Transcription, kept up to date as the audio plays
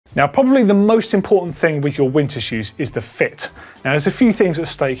Now, probably the most important thing with your winter shoes is the fit. Now, there's a few things at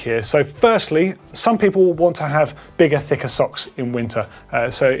stake here. So firstly, some people want to have bigger, thicker socks in winter.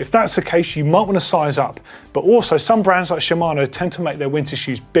 So if that's the case, you might want to size up. But also some brands like Shimano tend to make their winter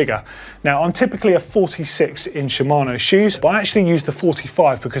shoes bigger. Now, I'm typically a 46 in Shimano shoes, but I actually use the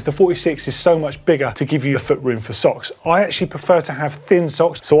 45 because the 46 is so much bigger to give you the foot room for socks. I actually prefer to have thin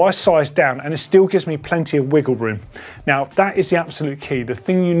socks, so I size down and it still gives me plenty of wiggle room. Now, that is the absolute key. The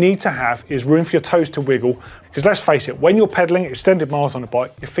thing you need to have is room for your toes to wiggle, because let's face it, when you're pedaling extended miles on a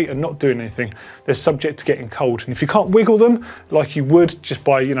bike, your feet are not doing anything. They're subject to getting cold. And if you can't wiggle them like you would just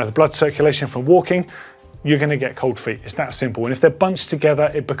by, the blood circulation from walking, you're going to get cold feet. It's that simple. And if they're bunched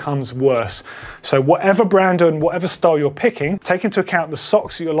together, it becomes worse. So whatever brand and whatever style you're picking, take into account the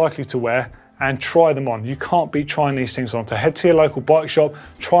socks that you're likely to wear and try them on. You can't beat trying these things on. So head to your local bike shop,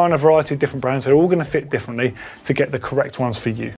 try on a variety of different brands. They're all going to fit differently to get the correct ones for you.